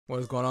What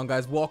is going on,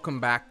 guys?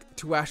 Welcome back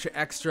to Asher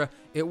Extra.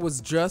 It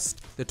was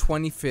just the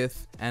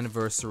 25th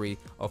anniversary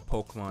of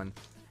Pokemon,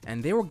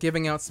 and they were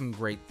giving out some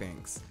great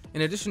things.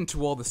 In addition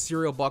to all the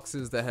cereal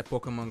boxes that had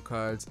Pokemon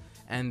cards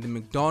and the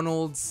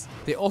McDonald's,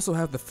 they also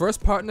have the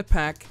first partner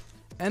pack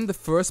and the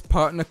first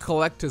partner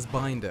collector's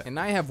binder. And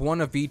I have one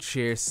of each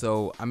here,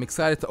 so I'm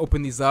excited to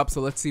open these up,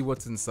 so let's see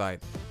what's inside.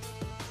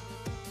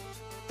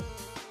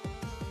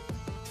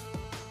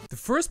 The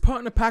first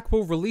partner pack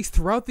will release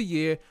throughout the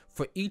year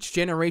for each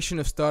generation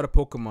of starter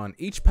Pokemon.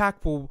 Each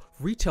pack will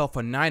retail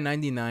for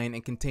 $9.99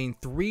 and contain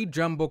 3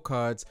 jumbo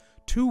cards,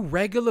 2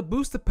 regular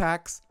booster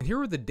packs, and here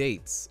are the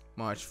dates: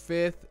 March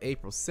 5th,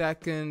 April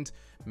 2nd,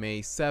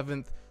 May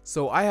 7th.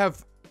 So I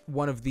have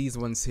one of these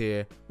ones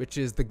here, which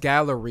is the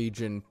Galar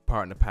region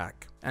partner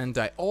pack. And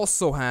I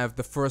also have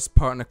the first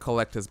partner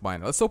collector's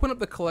binder. Let's open up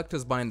the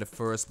collector's binder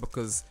first,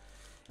 because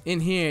in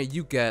here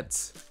you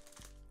get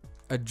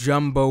a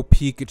jumbo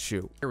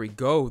Pikachu. There we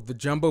go, the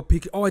jumbo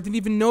Pikachu. Oh, I didn't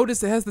even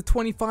notice it has the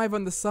 25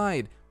 on the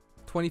side.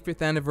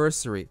 25th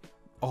anniversary.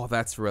 Oh,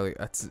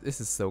 this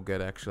is so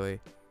good,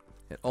 actually.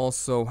 It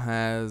also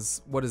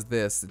has, what is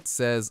this? It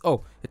says,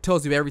 oh, it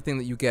tells you everything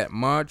that you get: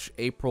 March,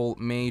 April,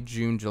 May,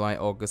 June, July,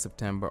 August,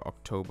 September,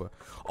 October.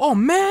 Oh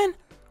man,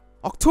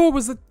 October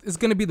is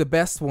gonna be the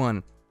best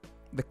one.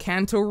 The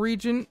Kanto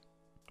region,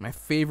 my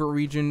favorite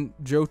region.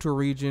 Johto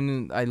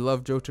region, I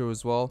love Johto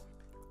as well.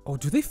 Oh,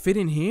 do they fit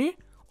in here?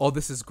 Oh,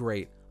 this is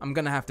great. I'm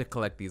gonna have to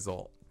collect these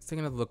all. Let's take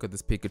another look at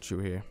this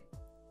Pikachu here.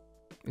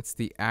 It's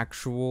the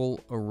actual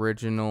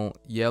original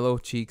Yellow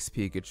Cheeks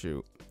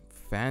Pikachu.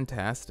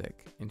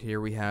 Fantastic. And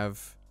here we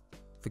have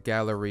the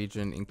Galar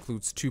region.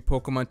 Includes 2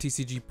 Pokemon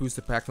TCG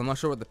booster packs. I'm not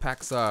sure what the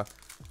packs are,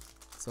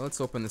 so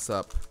let's open this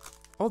up.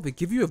 Oh, they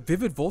give you a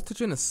Vivid Voltage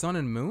and a Sun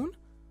and Moon?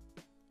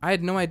 I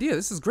had no idea.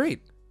 This is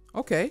great.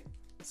 Okay,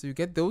 so you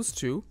get those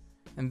 2,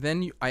 and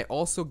then I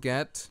also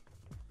get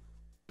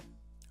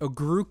a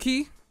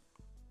Grookey,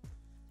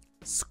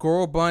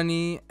 Squirrel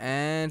Bunny,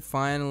 and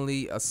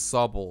finally a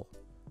Sobble.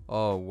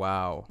 Oh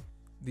wow,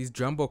 these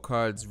jumbo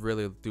cards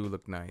really do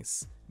look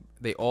nice.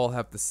 They all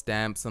have the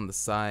stamps on the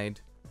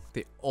side.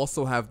 They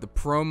also have the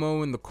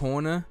promo in the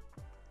corner.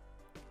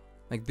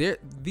 Like,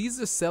 these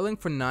are selling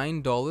for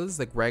 $9,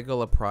 like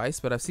regular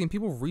price, but I've seen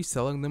people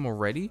reselling them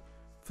already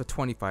for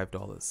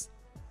 $25.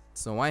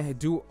 So I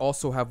do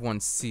also have one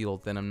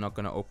sealed that I'm not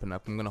gonna open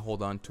up. I'm gonna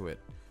hold on to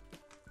it.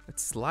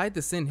 Let's slide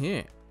this in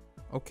here.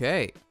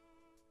 Okay.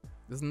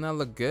 Doesn't that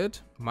look good?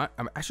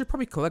 I should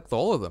probably collect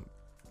all of them.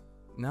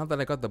 Now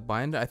that I got the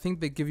binder, I think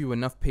they give you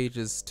enough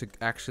pages to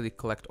actually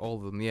collect all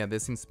of them. Yeah, there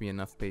seems to be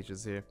enough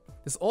pages here.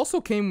 This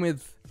also came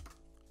with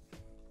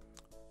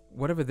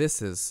whatever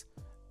this is.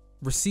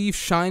 Receive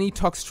Shiny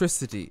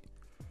Toxtricity.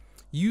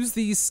 Use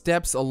these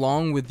steps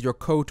along with your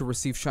code to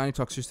receive Shiny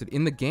Toxtricity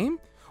in the game.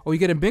 Oh, you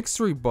get a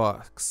mystery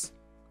box.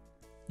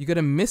 You get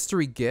a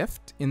mystery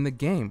gift in the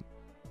game.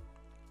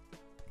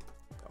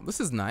 This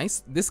is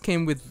nice. This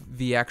came with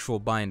the actual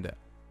binder.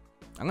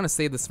 I'm gonna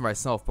save this for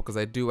myself because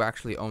I do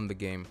actually own the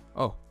game.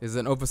 Oh, there's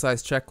an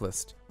oversized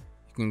checklist.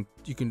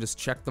 You can just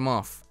check them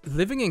off.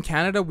 Living in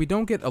Canada, we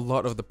don't get a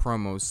lot of the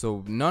promos,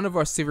 so none of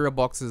our cereal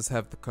boxes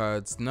have the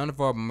cards. None of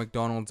our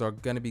McDonald's are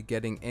gonna be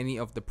getting any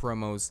of the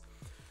promos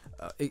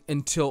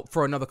until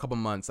for another couple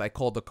months. I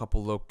called a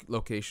couple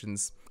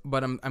locations,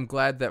 but I'm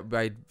glad that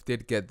I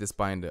did get this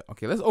binder.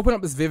 Okay, let's open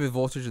up this Vivid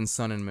Voltage and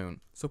Sun and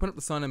Moon. So open up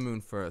the Sun and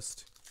Moon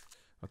first.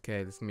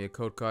 Okay, there's gonna be a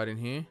code card in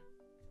here.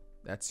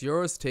 That's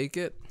yours, take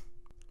it.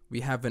 We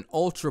have an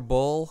Ultra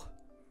Ball,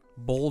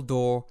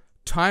 Boldore,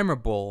 Timer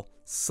Ball,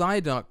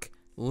 Psyduck,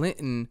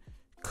 Linton,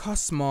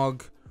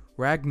 Cosmog,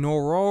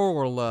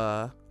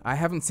 Ragnarola. I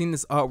haven't seen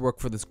this artwork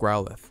for this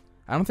Growlithe.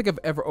 I don't think I've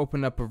ever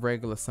opened up a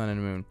regular Sun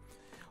and Moon.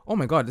 Oh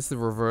my god, this is the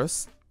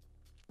reverse.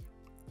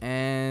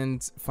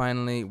 And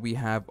finally, we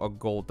have a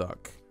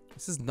Golduck.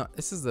 This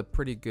is a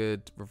pretty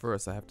good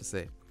reverse, I have to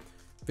say.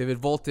 Vivid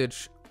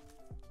Voltage.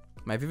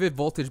 My Vivid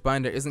Voltage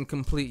binder isn't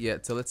complete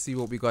yet, so let's see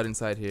what we got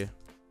inside here.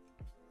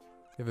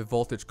 Vivid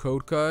Voltage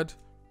code card.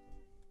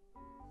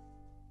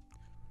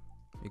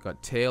 We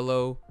got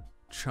Tailo,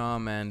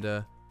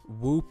 Charmander,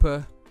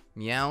 Wooper,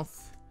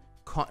 Meowth,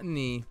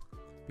 Cottony.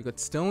 We got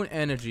Stone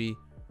Energy,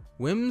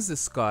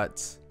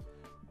 Whimsicott.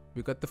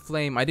 We got the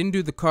Flame. I didn't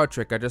do the card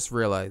trick, I just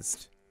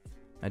realized.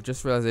 I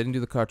didn't do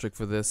the card trick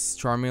for this.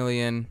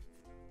 Charmeleon.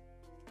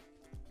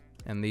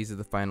 And these are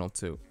the final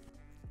 2.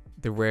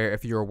 The rare,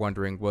 if you were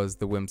wondering, was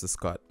the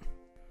Whimsicott.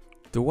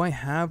 Do I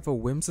have a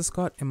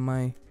Whimsicott in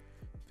my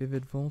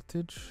Vivid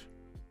Voltage?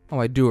 Oh,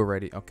 I do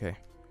already. Okay.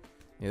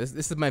 Yeah,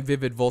 this is my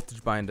Vivid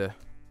Voltage binder.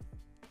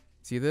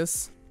 See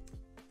this?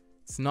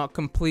 It's not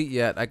complete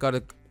yet. I got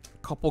a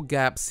couple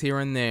gaps here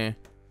and there,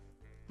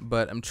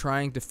 but I'm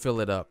trying to fill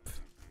it up.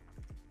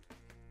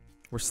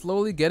 We're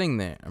slowly getting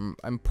there.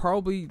 I'm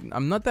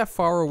not that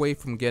far away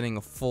from getting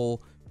a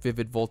full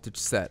Vivid Voltage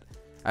set.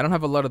 I don't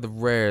have a lot of the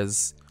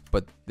rares,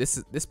 but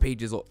this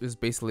page is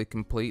basically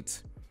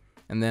complete.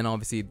 And then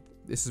obviously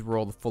this is where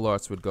all the full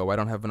arts would go. I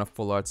don't have enough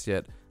full arts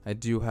yet. I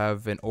do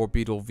have an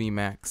Orbeetle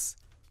VMAX.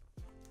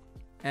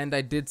 And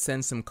I did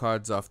send some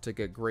cards off to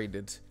get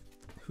graded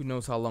Who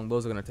knows how long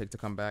those are going to take to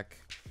come back.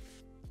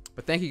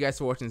 But thank you guys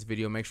for watching this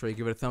video. Make sure you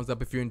give it a thumbs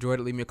up if you enjoyed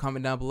it. Leave me a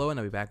comment down below, and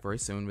I'll be back very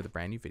soon with a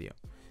brand new video.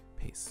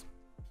 Peace.